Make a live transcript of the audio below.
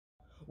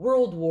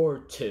World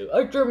War II,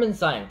 a German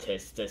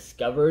scientist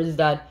discovers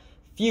that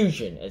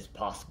fusion is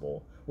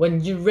possible when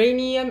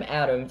uranium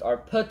atoms are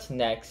put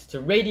next to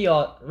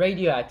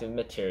radioactive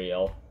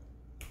material.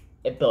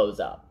 It blows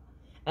up.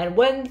 And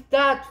when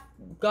that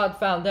got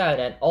found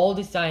out and all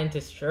the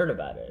scientists heard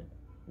about it,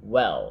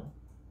 well,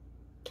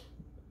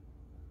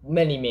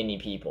 many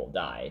people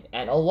died,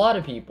 and a lot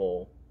of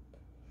people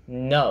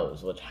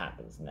knows what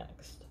happens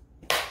next.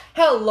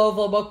 Hello,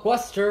 fellow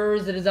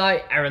BookQuesters, it is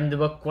I, Aaron the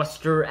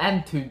BookQuester,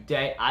 and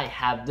today I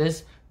have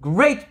this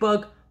great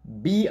book,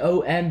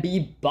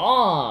 B-O-M-B,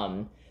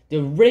 Bomb!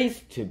 The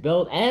Race to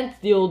Build and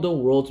Steal the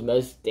World's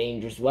Most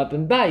Dangerous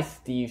Weapon by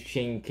Steve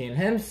Sheinkin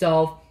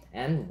himself,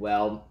 and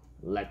well,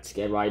 let's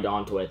get right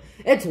on to it.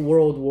 It's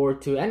World War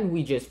II, and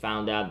we just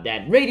found out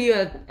that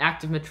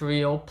radioactive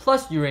material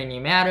plus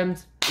uranium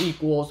atoms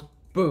equals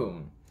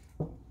boom.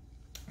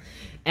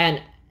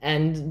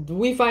 And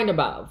we find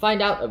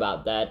out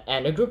about that,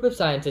 and a group of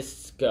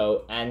scientists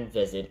go and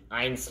visit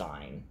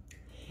Einstein.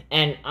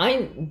 And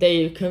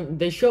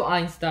they show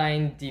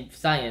Einstein the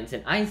science,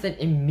 and Einstein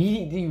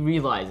immediately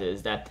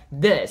realizes that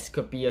this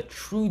could be a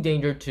true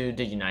danger to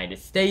the United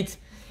States,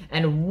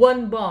 and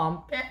one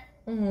bomb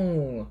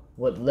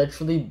would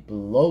literally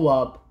blow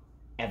up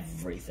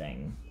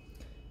everything.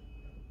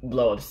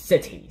 Blow up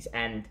cities.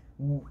 And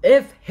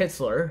if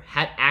Hitler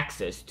had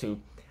access to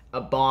a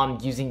bomb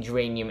using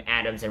uranium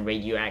atoms and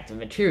radioactive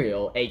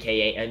material,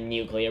 aka a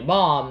nuclear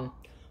bomb,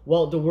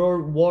 well, the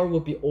world war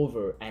would be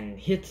over and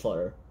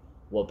Hitler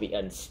will be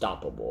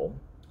unstoppable.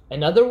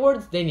 In other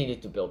words, they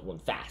needed to build one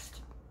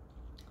fast.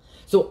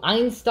 So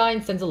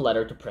Einstein sends a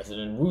letter to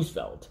President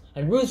Roosevelt,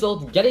 and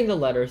Roosevelt, getting the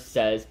letter,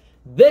 says,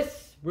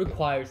 "This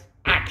requires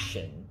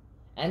action."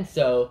 And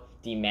so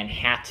the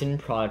Manhattan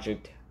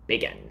Project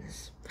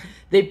begins.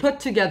 They put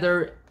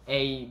together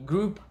a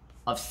group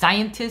of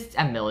scientists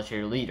and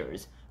military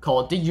leaders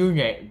called the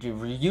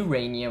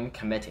Uranium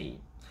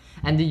Committee.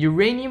 And the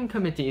Uranium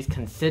Committee is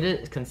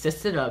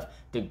consisted of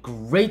the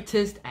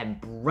greatest and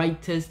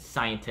brightest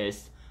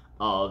scientists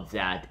of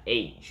that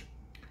age.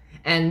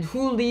 And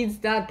who leads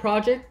that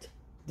project?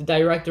 The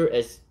director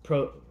is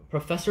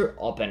Professor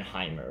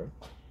Oppenheimer,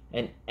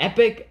 an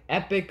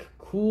epic,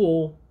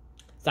 cool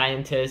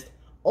scientist,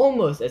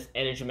 almost as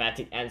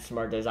enigmatic and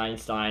smart as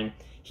Einstein.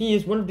 He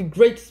is one of the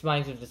greatest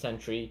minds of the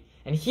century,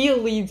 and he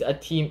leads a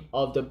team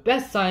of the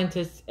best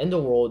scientists in the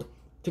world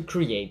to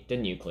create the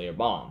nuclear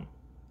bomb.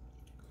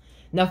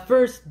 Now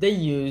first, they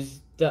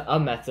use a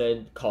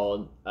method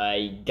called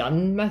a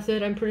gun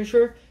method, I'm pretty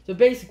sure. So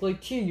basically,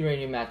 2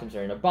 uranium atoms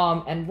are in a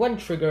bomb, and when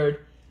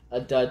triggered,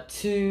 the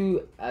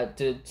two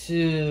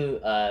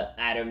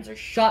atoms are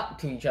shot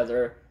to each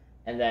other,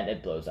 and then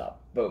it blows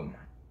up. Boom.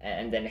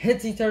 And then it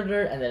hits each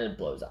other, and then it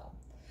blows up.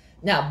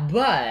 Now,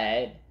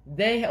 but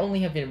they only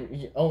have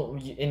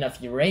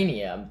enough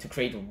uranium to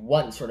create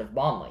one sort of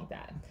bomb like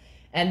that.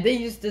 And they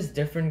use this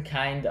different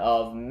kind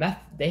of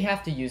method. They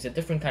have to use a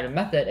different kind of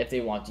method if they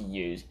want to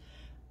use,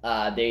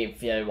 if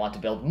they want to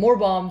build more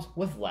bombs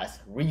with less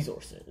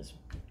resources.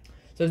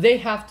 So they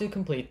have to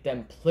complete the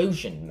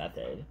implosion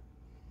method,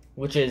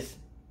 which is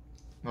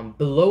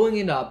blowing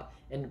it up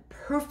in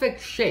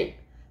perfect shape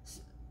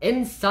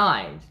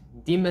inside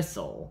the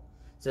missile,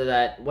 so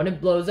that when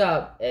it blows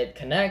up, it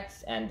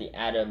connects and the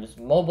atoms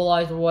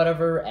mobilize or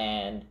whatever,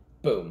 and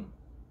boom.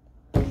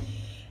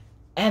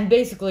 And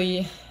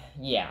basically,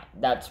 yeah,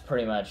 that's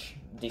pretty much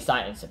the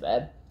science of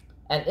it.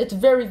 And it's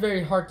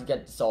very hard to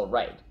get this all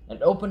right.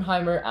 And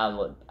Oppenheimer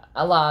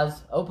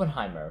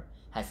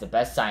has the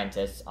best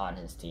scientists on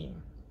his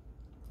team.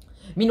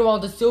 Meanwhile,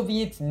 the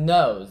Soviets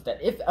knows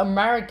that if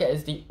America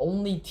is the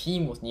only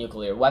team with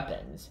nuclear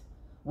weapons,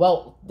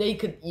 well, they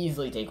could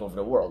easily take over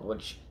the world,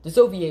 which the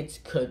Soviets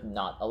could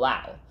not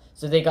allow.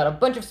 So they got a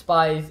bunch of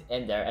spies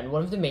in there, and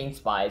one of the main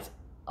spies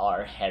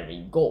are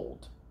Harry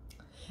Gold.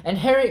 And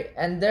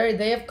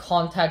they have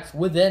contacts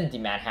within the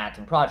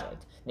Manhattan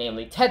Project,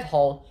 namely Ted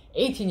Hall,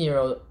 18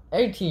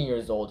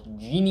 years old,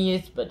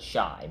 genius but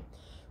shy,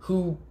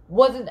 who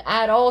wasn't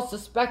at all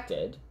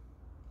suspected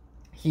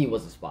he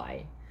was a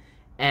spy.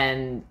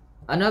 And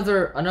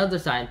another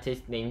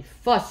scientist named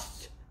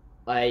Fust,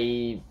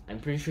 I'm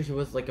pretty sure he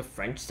was like a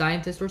French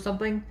scientist or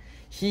something.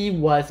 He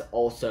was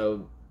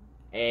also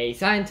a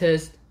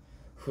scientist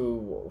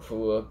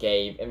who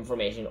gave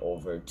information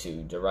over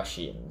to the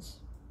Russians.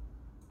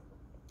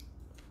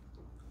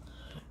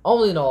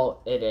 All in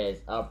all, it is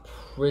a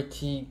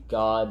pretty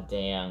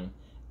goddamn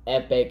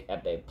epic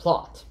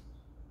plot.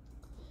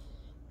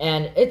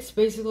 And it's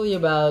basically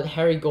about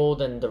Harry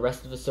Gold and the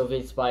rest of the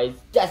Soviet spies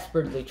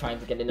desperately trying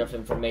to get enough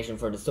information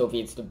for the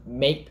Soviets to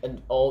make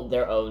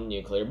their own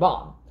nuclear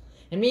bomb.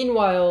 And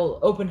meanwhile,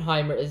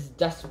 Oppenheimer is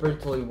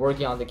desperately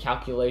working on the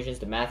calculations,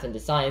 the math, and the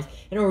science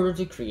in order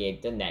to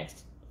create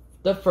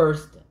the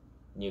first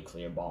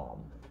nuclear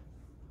bomb.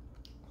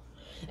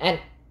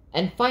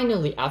 And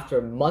finally,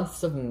 after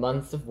months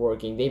of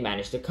working, they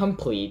managed to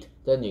complete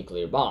the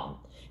nuclear bomb.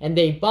 And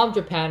they bombed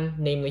Japan,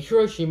 namely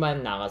Hiroshima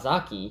and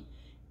Nagasaki,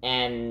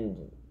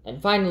 and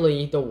And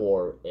finally, the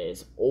war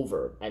is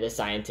over, and the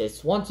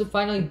scientists want to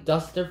finally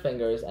dust their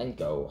fingers and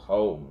go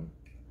home.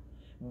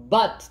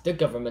 But the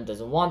government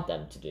doesn't want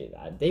them to do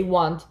that. They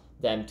want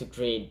them to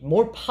create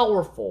more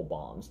powerful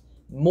bombs,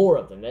 more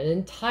of them, an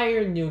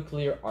entire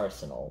nuclear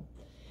arsenal.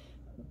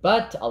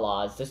 But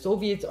alas, the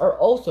Soviets are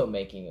also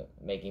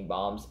making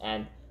bombs,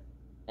 and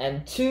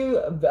to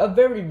a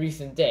very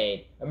recent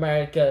date,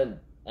 America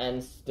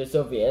and the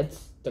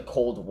Soviets, the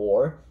Cold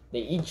War, they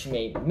each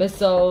made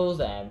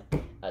missiles and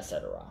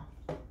etc.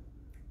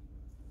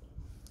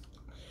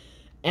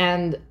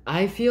 And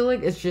I feel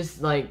like it's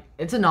just like,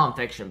 it's a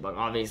nonfiction book,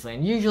 obviously,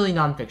 and usually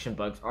nonfiction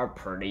books are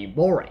pretty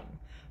boring.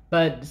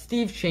 But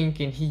Steve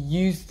Sheinkin, he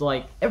used,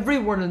 like, every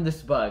word in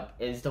this book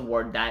is the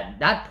word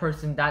that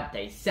person that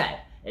day said.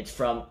 It's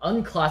from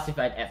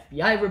unclassified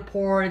FBI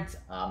reports,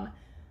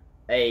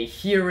 a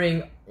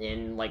hearing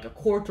in, like, a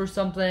court or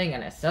something,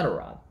 and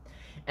etc.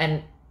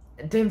 And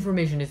the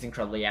information is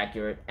incredibly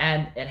accurate,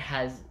 and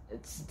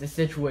the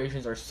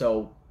situations are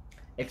so,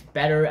 it's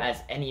better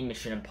as any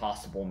Mission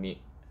Impossible movie.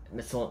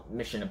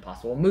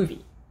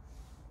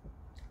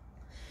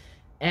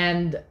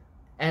 And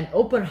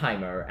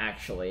Oppenheimer,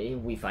 actually,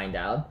 we find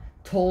out,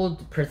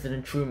 told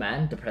President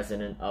Truman, the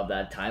president of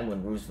that time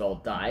when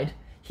Roosevelt died,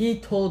 he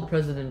told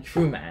President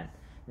Truman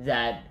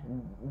that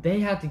they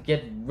had to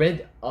get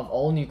rid of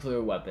all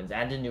nuclear weapons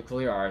and the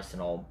nuclear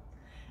arsenal,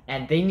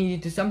 and they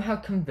needed to somehow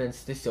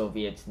convince the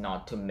Soviets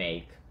not to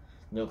make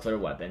nuclear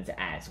weapons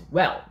as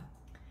well.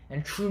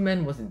 And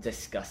Truman was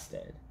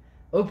disgusted.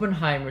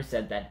 Oppenheimer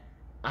said that,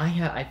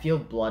 I feel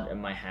blood in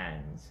my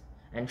hands.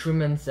 And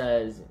Truman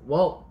says,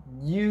 well,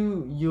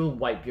 you'll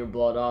wipe your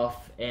blood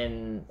off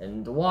in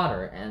the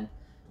water and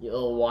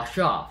it'll wash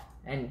off.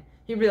 And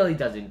he really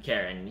doesn't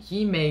care, and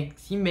he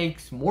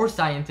makes more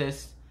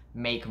scientists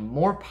make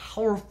more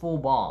powerful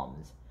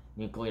bombs,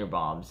 nuclear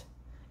bombs.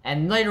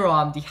 And later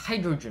on, the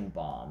hydrogen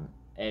bomb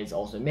is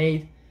also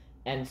made,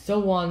 and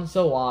so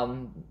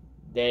on.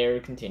 There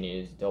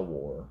continues the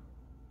war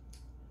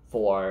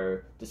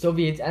for the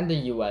Soviets and the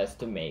US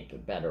to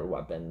make better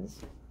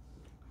weapons.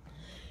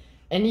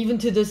 And even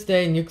to this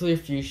day, nuclear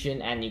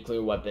fusion and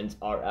nuclear weapons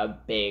are a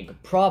big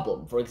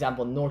problem. For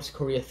example, North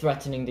Korea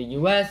threatening the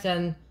US,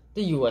 and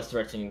the US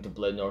threatening to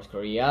blow North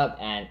Korea up,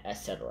 and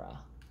etc.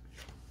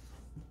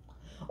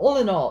 All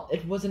in all,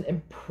 it was an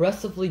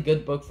impressively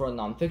good book for a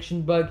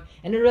nonfiction book,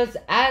 and it was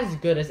as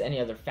good as any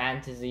other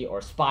fantasy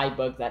or spy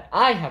book that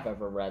I have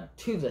ever read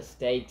to this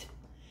date.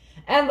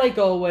 And like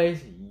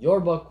always,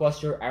 your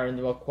BookQuester, Aaron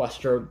the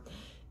BookQuester.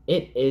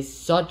 It is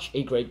such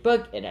a great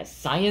book. It has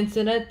science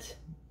in it.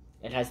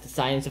 It has the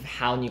science of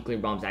how nuclear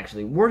bombs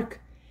actually work.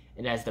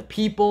 It has the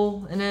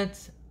people in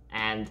it,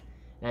 and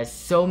it has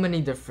so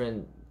many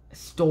different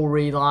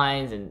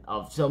storylines and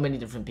of so many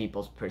different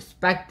people's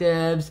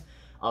perspectives,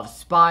 of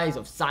spies,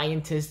 of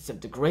scientists, of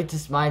the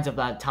greatest minds of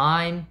that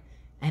time.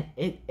 And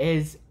it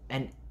is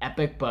an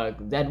epic book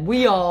that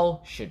we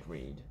all should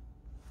read.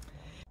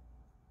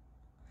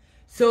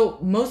 So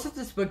most of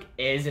this book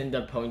is in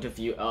the point of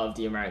view of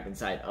the American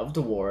side of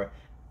the war,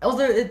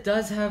 although it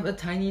does have a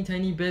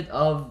tiny bit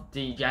of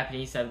the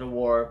Japanese side of the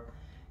war.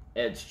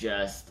 It's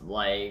just,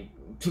 like,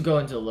 to go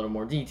into a little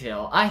more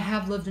detail, I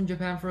have lived in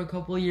Japan for a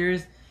couple of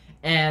years,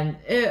 and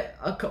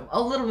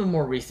a little bit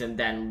more recent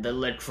than the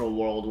literal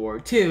World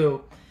War II,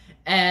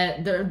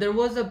 and there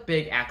was a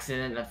big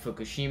accident at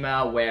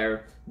Fukushima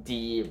where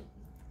the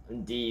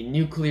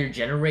nuclear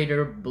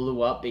generator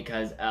blew up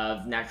because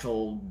of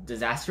natural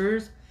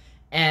disasters,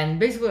 and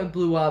basically it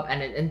blew up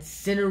and it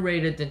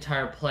incinerated the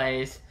entire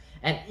place.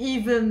 And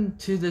even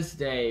to this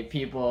day,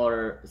 people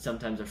are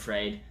sometimes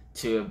afraid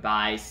to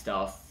buy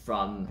stuff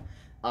from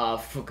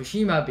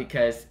Fukushima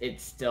because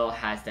it still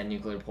has that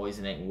nuclear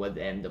poisoning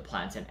within the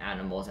plants and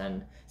animals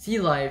and sea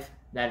life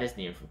that is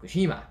near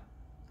Fukushima.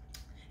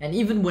 And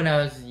even when I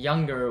was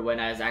younger, when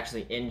I was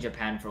actually in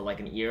Japan for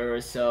like an year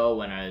or so,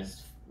 when I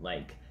was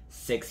like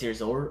 6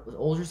 years old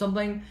or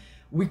something,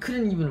 we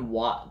couldn't even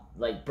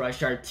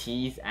brush our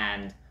teeth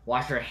and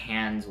wash our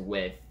hands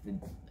with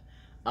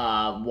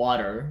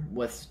water,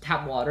 with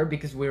tap water,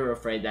 because we were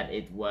afraid that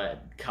it would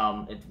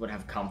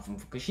have come from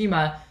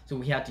Fukushima. So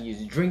we had to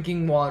use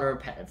drinking water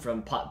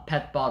from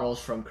pet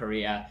bottles from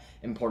Korea,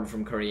 imported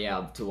from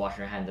Korea, to wash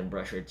our hands and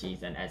brush our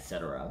teeth and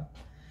etc.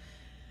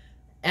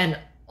 And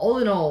all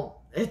in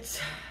all,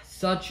 it's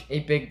such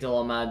a big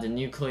dilemma, the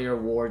nuclear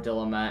war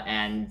dilemma,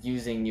 and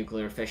using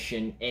nuclear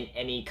fission in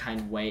any kind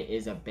of way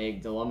is a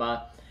big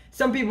dilemma.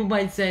 Some people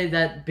might say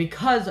that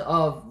because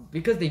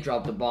they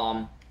dropped the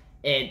bomb,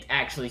 it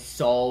actually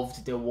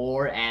solved the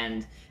war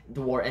and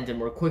the war ended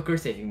more quicker,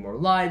 saving more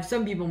lives.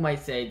 Some people might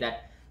say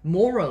that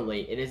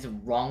morally it is a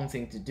wrong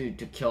thing to do,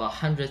 to kill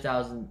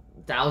 100,000,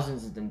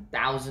 thousands and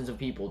thousands of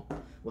people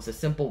with a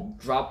simple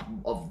drop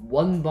of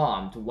one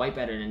bomb to wipe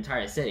out an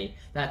entire city.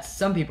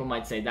 Some people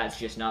might say that's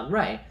just not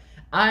right.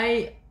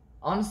 I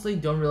honestly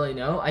don't really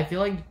know. I feel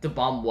like the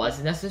bomb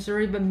was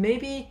necessary, but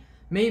maybe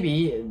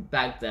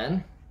back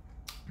then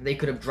they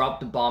could have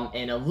dropped the bomb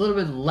in a little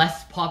bit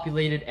less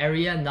populated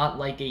area, not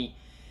like a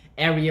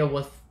area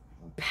with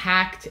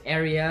packed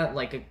area,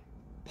 like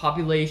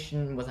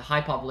with a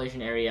high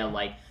population area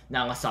like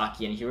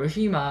Nagasaki and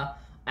Hiroshima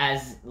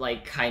as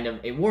like kind of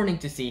a warning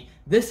to see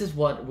this is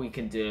what we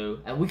can do,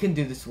 and we can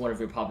do this to one of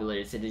your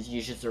populated cities. You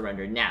should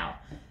surrender now.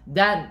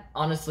 That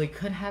honestly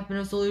could have been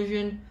a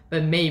solution,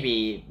 but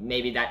maybe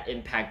that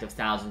impact of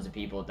thousands of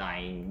people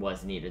dying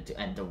was needed to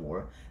end the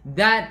war.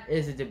 That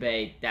is a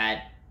debate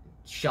that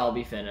shall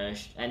be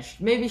finished, and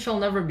maybe shall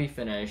never be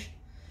finished,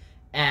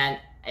 and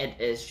it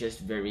is just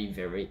very,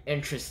 very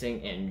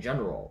interesting in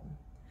general.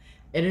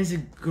 It is a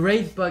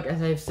great book,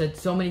 as I've said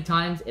so many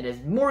times. It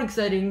is more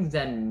exciting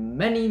than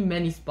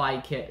many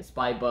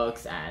spy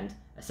books and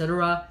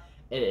etc.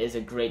 It is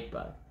a great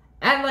book.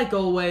 And like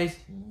always,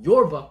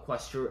 your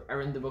BookQuester,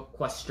 Aaron the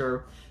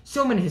BookQuester.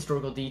 So many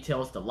historical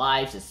details, the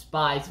lives of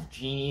spies, of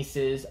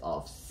geniuses,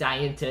 of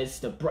scientists,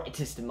 the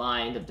brightest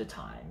mind of the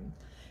time.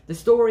 The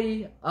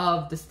story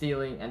of the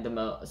stealing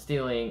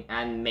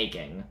and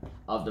making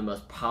of the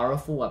most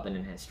powerful weapon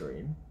in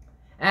history.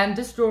 And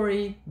the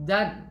story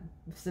that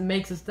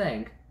makes us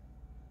think,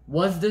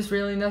 was this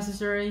really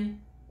necessary,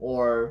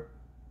 or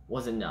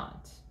was it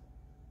not?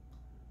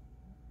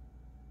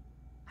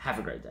 Have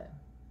a great day.